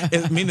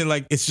just, meaning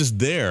like it's just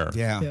there,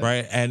 Yeah.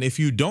 right? And if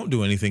you don't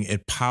do anything,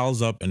 it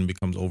piles up and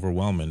becomes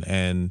overwhelming.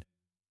 And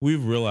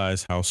we've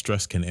realized how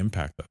stress can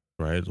impact us,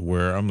 right?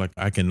 Where I'm like,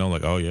 I can know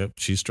like, oh yeah,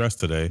 she's stressed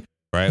today.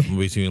 Right.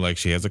 Between like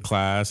she has a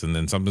class and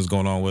then something's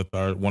going on with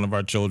one of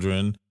our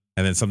children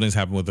and then something's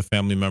happened with a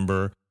family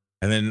member.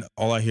 And then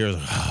all I hear is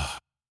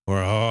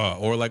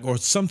or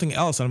something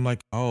else. And I'm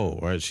like, oh,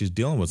 right. She's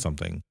dealing with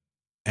something.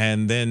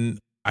 And then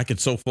I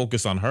could so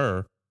focus on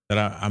her that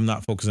I'm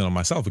not focusing on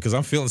myself because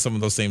I'm feeling some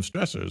of those same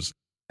stressors.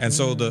 And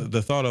so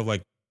the thought of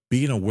like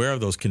being aware of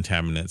those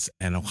contaminants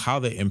and how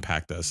they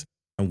impact us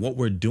and what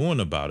we're doing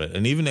about it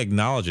and even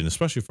acknowledging,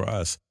 especially for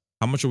us,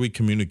 how much are we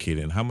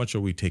communicating? How much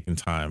are we taking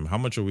time? How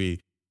much are we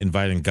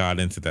inviting God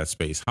into that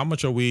space? How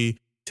much are we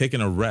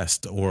taking a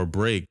rest or a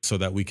break so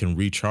that we can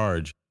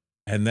recharge?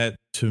 And that,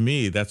 to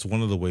me, that's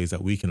one of the ways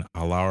that we can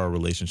allow our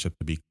relationship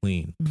to be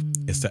clean,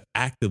 is to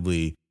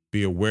actively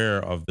be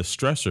aware of the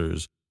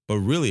stressors, but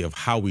really of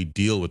how we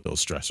deal with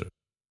those stressors.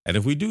 And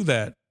if we do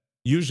that,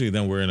 usually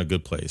then we're in a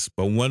good place.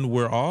 But when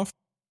we're off,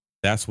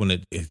 that's when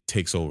it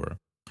takes over.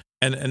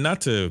 And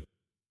not to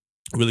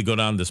really go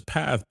down this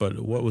path, but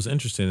what was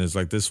interesting is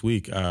like this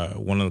week,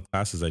 one of the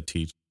classes I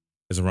teach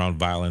is around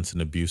violence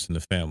and abuse in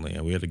the family.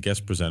 And we had a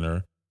guest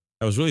presenter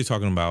that was really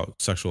talking about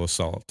sexual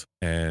assault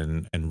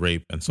and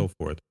rape and so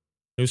forth.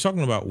 He was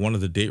talking about one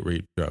of the date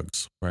rape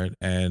drugs, right?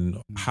 And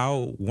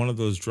how one of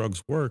those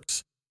drugs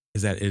works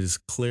is that it is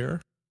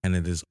clear and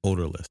it is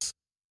odorless.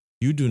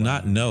 You do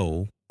not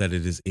know that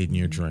it is in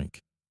your drink.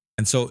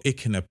 And so it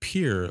can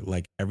appear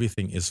like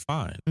everything is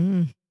fine.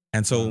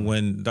 And so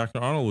when Dr.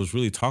 Arnold was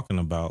really talking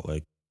about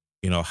like,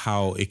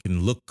 how it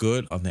can look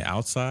good on the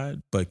outside,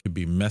 but it could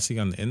be messy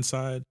on the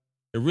inside,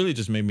 it really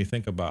just made me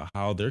think about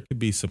how there could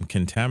be some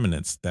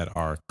contaminants that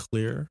are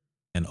clear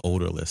and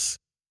odorless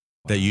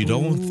that you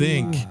don't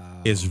think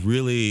is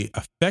really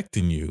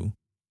affecting you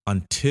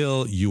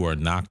until you are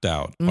knocked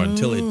out or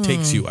until it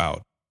takes you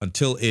out,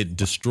 until it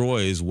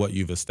destroys what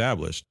you've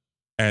established.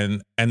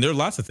 And there are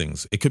lots of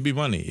things. It could be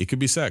money. It could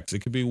be sex. It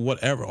could be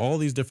whatever, all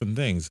these different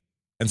things.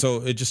 And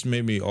so it just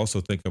made me also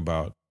think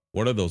about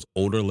what are those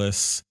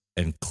odorless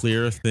and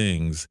clear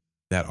things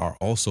that are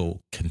also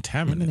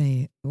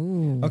contaminated.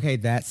 Okay,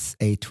 that's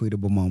a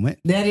tweetable moment.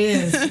 That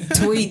is.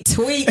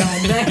 Tweet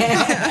on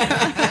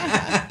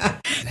that.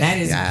 That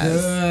is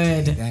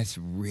good. That's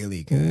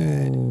really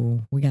good.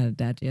 Ooh, we got to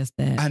digest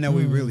that. I know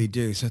we really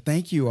do. So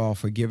thank you all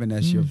for giving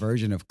us your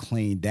version of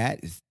clean.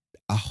 That is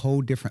a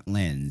whole different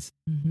lens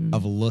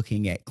of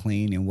looking at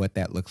clean and what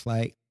that looks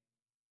like.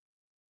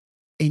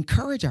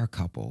 Encourage our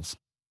couples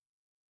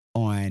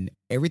on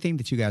everything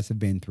that you guys have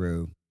been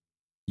through.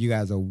 You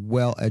guys are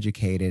well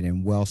educated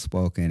and well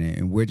spoken,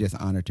 and we're just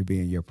honored to be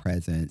in your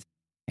presence.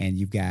 And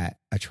you've got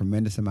a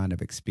tremendous amount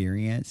of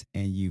experience,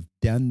 and you've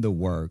done the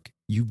work.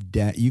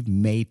 You've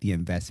made the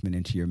investment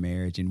into your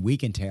marriage, and we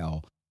can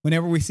tell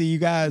whenever we see you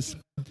guys,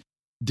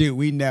 dude,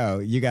 we know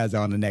you guys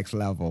are on the next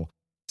level.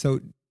 So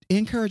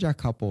encourage our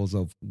couples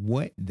of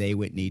what they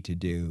would need to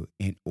do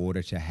in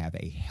order to have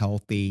a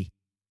healthy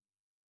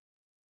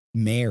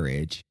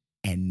marriage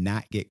and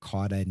not get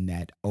caught in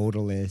that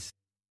odorless,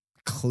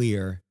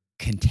 clear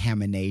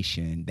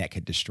contamination that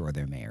could destroy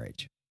their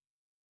marriage.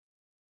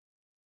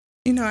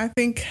 I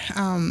think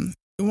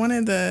one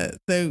of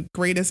the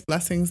greatest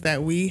blessings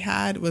that we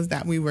had was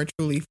that we were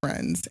truly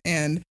friends.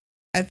 And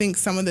I think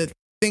some of the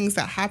things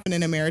that happen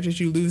in a marriage is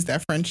you lose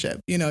that friendship.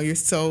 You're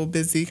so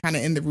busy kind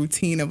of in the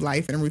routine of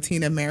life and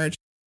routine of marriage.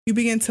 You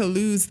begin to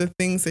lose the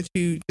things that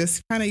you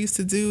just kind of used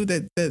to do,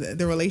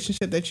 the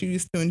relationship that you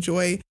used to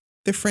enjoy,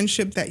 the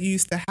friendship that you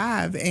used to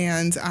have.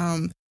 And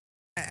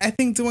I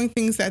think doing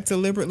things that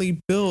deliberately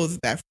builds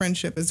that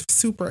friendship is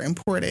super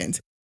important.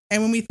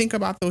 And when we think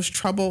about those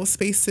trouble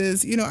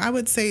spaces, I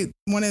would say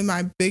one of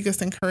my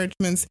biggest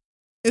encouragements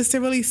is to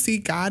really see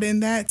God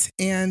in that,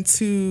 and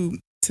to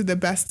the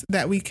best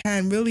that we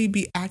can really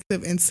be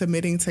active in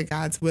submitting to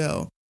God's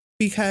will.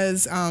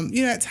 Because,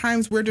 at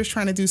times we're just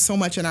trying to do so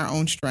much in our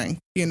own strength.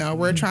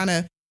 We're trying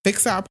to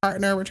fix our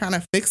partner. We're trying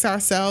to fix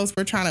ourselves.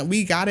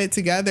 We got it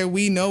together.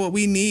 We know what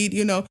we need.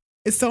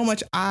 It's so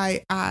much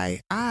I.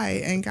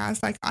 And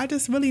God's like, I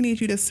just really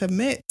need you to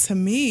submit to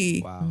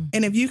me. Wow.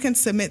 And if you can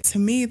submit to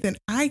me, then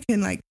I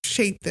can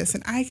shape this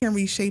and I can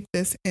reshape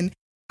this. And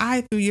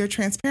through your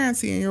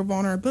transparency and your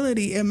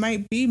vulnerability, it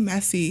might be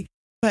messy,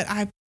 but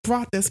I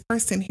brought this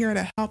person here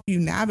to help you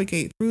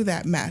navigate through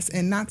that mess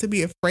and not to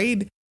be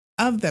afraid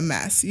of the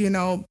mess.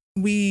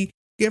 We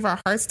give our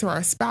hearts to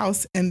our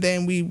spouse, and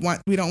then we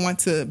don't want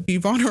to be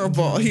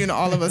vulnerable,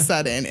 all of a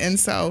sudden. And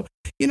so,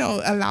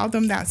 allow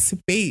them that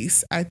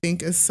space, I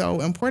think, is so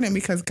important,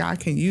 because God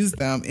can use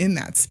them in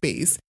that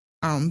space.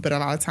 But a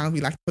lot of times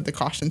we like to put the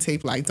caution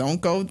tape,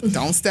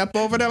 don't step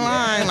over the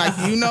line.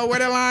 Where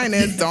the line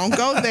is, don't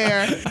go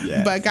there.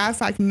 Yes. But God's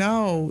like,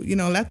 no,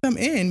 let them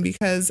in,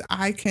 because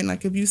I can,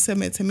 if you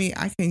submit to me,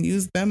 I can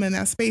use them in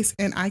that space,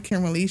 and I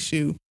can release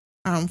you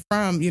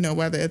from,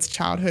 whether it's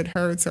childhood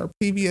hurts or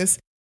previous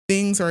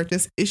things or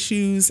just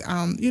issues,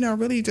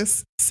 really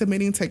just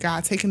submitting to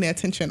God, taking the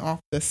attention off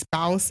the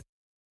spouse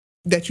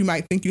that you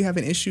might think you have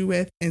an issue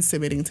with, and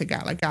submitting to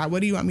God. God,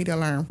 what do you want me to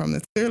learn from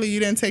this? Clearly, you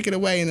didn't take it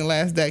away in the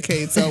last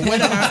decade. So what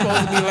am I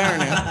supposed to be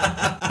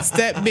learning?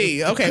 Step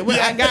B. Okay, well,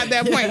 I got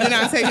that point. You're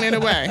not taking it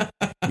away.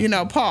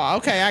 Paul,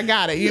 okay, I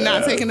got it. You're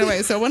not taking it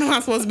away. So what am I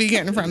supposed to be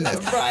getting from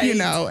this? Right.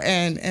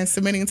 And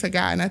submitting to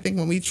God. And I think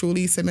when we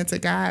truly submit to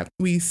God,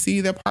 we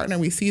see the partner,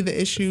 we see the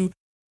issue,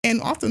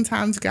 and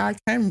oftentimes God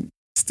can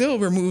still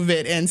remove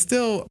it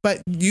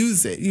but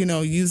use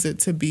it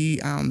to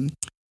be,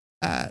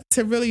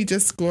 to really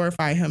just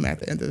glorify him at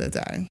the end of the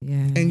day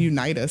and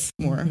unite us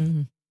more.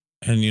 Mm-hmm.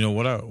 And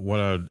what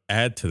I'd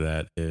add to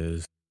that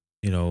is,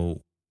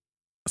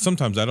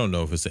 sometimes I don't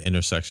know if it's the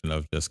intersection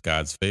of just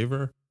God's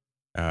favor,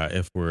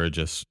 if we're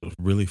just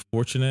really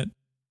fortunate,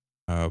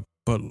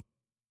 but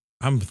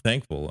I'm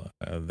thankful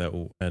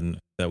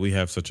that we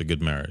have such a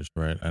good marriage,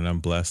 right? And I'm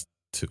blessed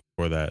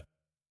for that.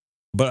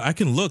 But I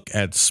can look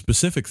at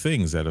specific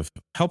things that have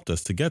helped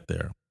us to get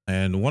there.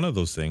 And one of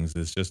those things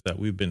is just that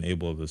we've been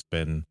able to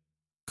spend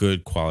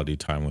good quality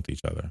time with each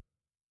other.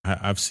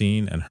 I've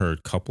seen and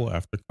heard couple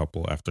after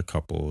couple after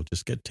couple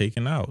just get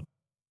taken out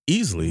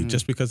easily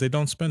just because they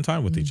don't spend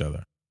time with each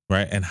other,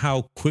 right? And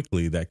how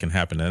quickly that can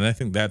happen. And I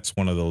think that's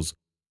one of those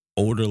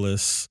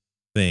odorless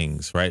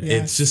things, right?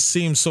 Yes. It just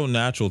seems so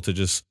natural to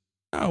just,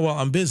 oh, well,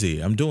 I'm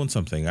busy. I'm doing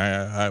something.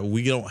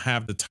 We don't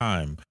have the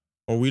time,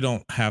 or we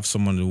don't have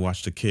someone to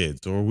watch the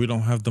kids, or we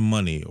don't have the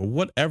money, or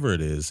whatever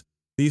it is.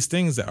 These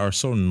things that are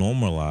so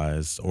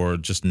normalized or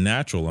just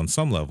natural on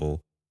some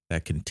level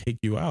that can take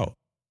you out.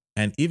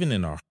 And even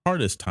in our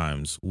hardest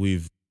times,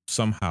 we've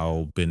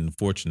somehow been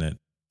fortunate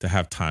to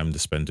have time to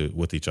spend it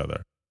with each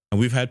other. And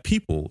we've had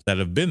people that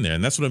have been there.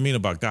 And that's what I mean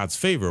about God's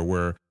favor,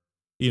 where,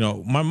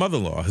 my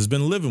mother-in-law has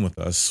been living with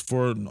us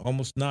for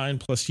almost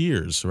 9+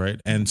 years,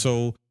 right? And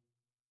so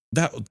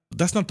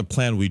that's not the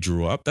plan we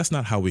drew up. That's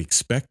not how we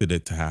expected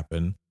it to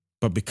happen.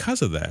 But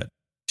because of that,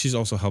 she's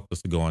also helped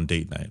us to go on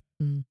date night.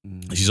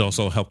 She's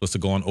also helped us to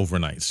go on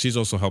overnights. She's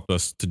also helped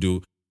us to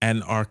do,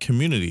 and our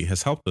community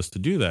has helped us to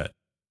do that.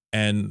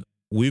 And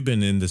we've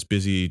been in this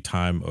busy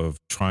time of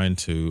trying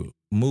to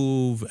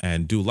move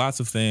and do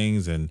lots of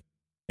things. And,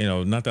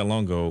 not that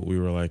long ago, we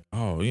were like,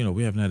 oh,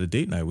 we haven't had a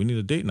date night. We need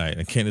a date night.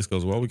 And Candace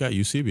goes, well, we got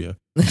Eusebia.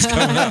 It's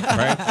coming up,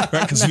 right?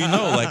 Because we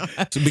know,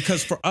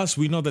 because for us,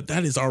 we know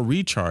that is our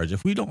recharge.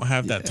 If we don't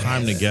have that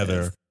time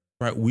together,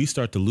 right, we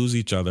start to lose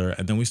each other,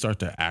 and then we start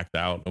to act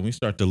out, and we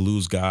start to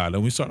lose God,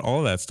 and we start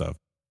all that stuff.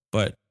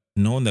 But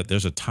knowing that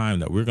there's a time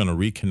that we're going to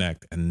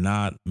reconnect and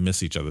not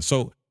miss each other.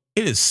 So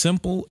it is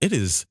simple. It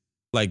is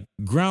like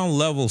ground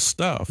level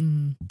stuff,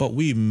 but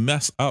we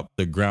mess up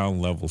the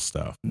ground level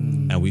stuff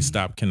and we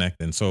stop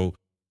connecting. So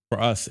for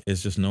us,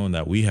 it's just knowing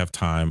that we have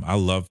time. I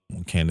love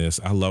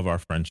Candace. I love our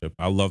friendship.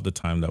 I love the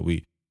time that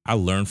I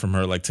learned from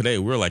her. Like today,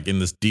 we're like in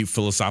this deep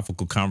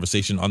philosophical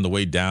conversation on the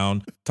way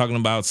down, talking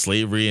about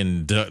slavery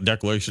and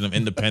Declaration of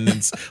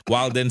Independence,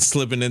 while then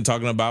slipping in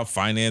talking about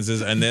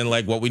finances, and then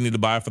like what we need to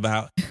buy for the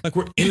house. Like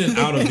we're in and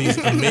out of these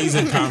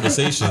amazing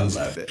conversations.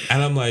 I love it.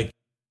 And I'm like,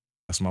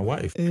 that's my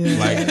wife. Yeah.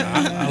 Like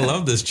I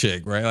love this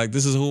chick, right? Like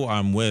this is who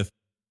I'm with,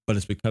 but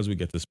it's because we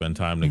get to spend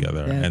time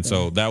together. And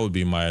so that would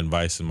be my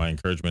advice and my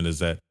encouragement, is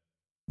that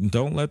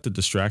don't let the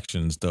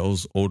distractions,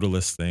 those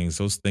odorless things,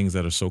 those things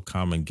that are so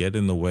common, get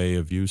in the way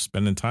of you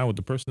spending time with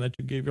the person that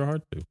you gave your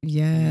heart to.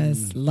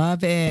 Yes,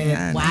 love it.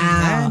 Amen.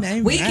 Wow.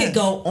 Amen. We could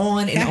go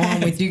on and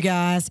on with you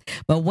guys,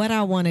 but what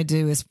I want to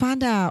do is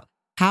find out,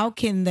 how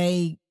can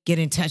they get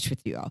in touch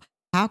with you all?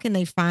 How can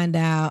they find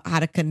out how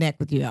to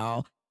connect with you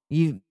all?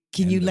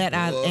 Can you let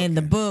out in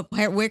the book,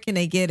 where can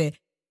they get it?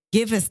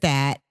 Give us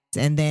that,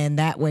 and then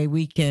that way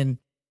we can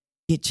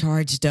get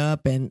charged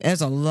up. And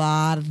there's a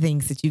lot of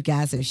things that you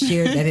guys have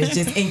shared that has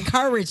just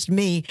encouraged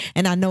me,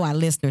 and I know our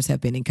listeners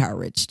have been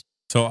encouraged.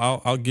 So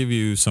I'll give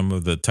you some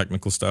of the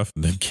technical stuff,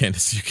 and then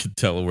Candace, you can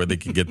tell where they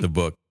can get the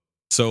book.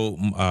 So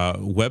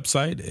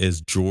website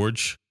is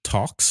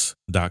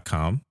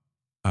georgetalks.com.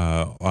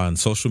 On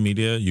social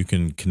media, you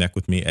can connect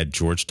with me at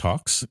George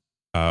Talks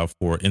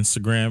for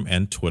Instagram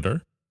and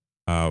Twitter.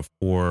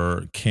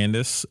 For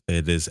Candace,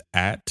 it is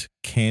at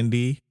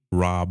Candy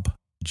Rob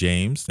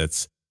James.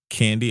 That's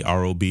Candy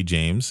ROB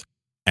James.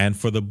 And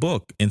for the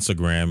book,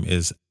 Instagram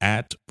is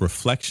at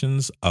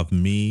Reflections of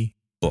Me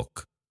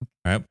Book.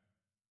 All right.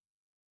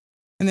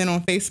 And then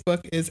on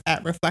Facebook is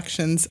at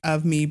Reflections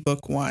of Me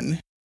Book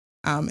 1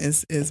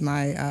 is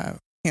my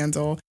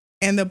handle.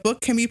 And the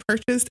book can be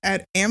purchased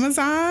at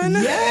Amazon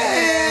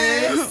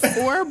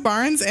or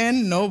Barnes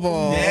and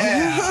Noble.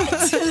 Yeah.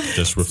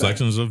 Just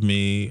Reflections of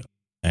Me.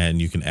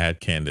 And you can add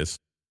Candace.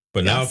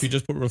 But now if you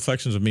just put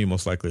Reflections of Me,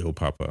 most likely it'll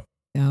pop up.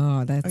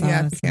 Oh, that's awesome.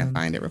 Yeah, if you can't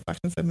find it,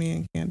 Reflections of Me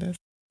and Candace.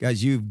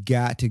 Guys, you've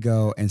got to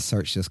go and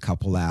search this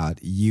couple out.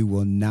 You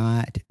will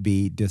not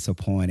be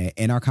disappointed.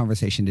 In our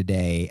conversation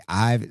today,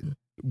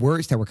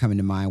 words that were coming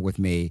to mind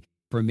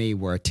for me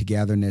were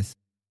togetherness,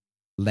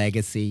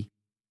 legacy,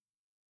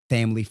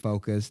 family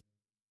focused,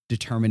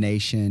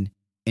 determination,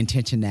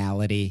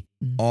 intentionality.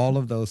 All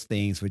of those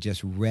things were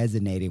just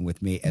resonating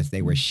with me as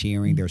they were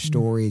sharing their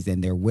stories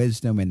and their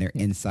wisdom and their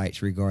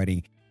insights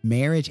regarding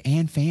marriage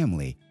and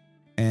family.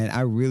 And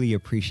I really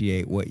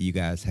appreciate what you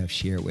guys have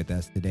shared with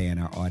us today and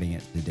our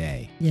audience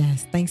today.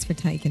 Yes, thanks for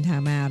taking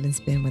time out and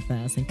spending with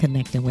us and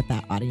connecting with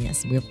our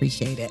audience. We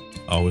appreciate it.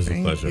 Always a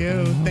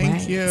pleasure.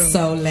 Thank you.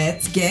 So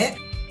let's get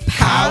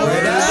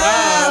powered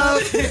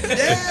up.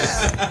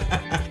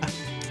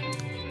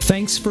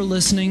 Thanks for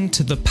listening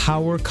to the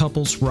Power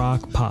Couples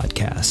Rock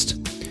podcast.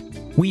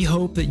 We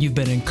hope that you've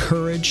been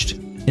encouraged,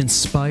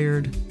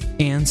 inspired,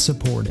 and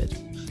supported.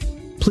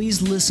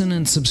 Please listen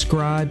and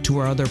subscribe to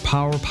our other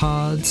Power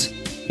Pods,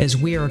 as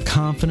we are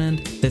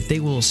confident that they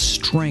will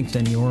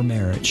strengthen your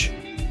marriage.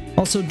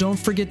 Also, don't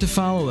forget to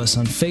follow us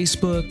on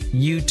Facebook,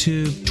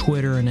 YouTube,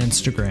 Twitter, and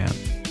Instagram.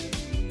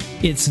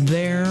 It's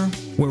there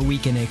where we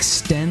can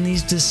extend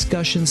these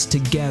discussions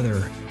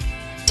together,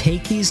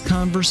 take these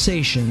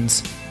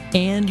conversations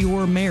and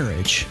your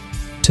marriage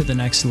to the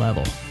next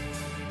level.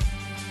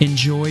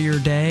 Enjoy your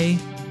day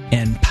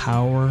and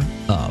power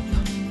up.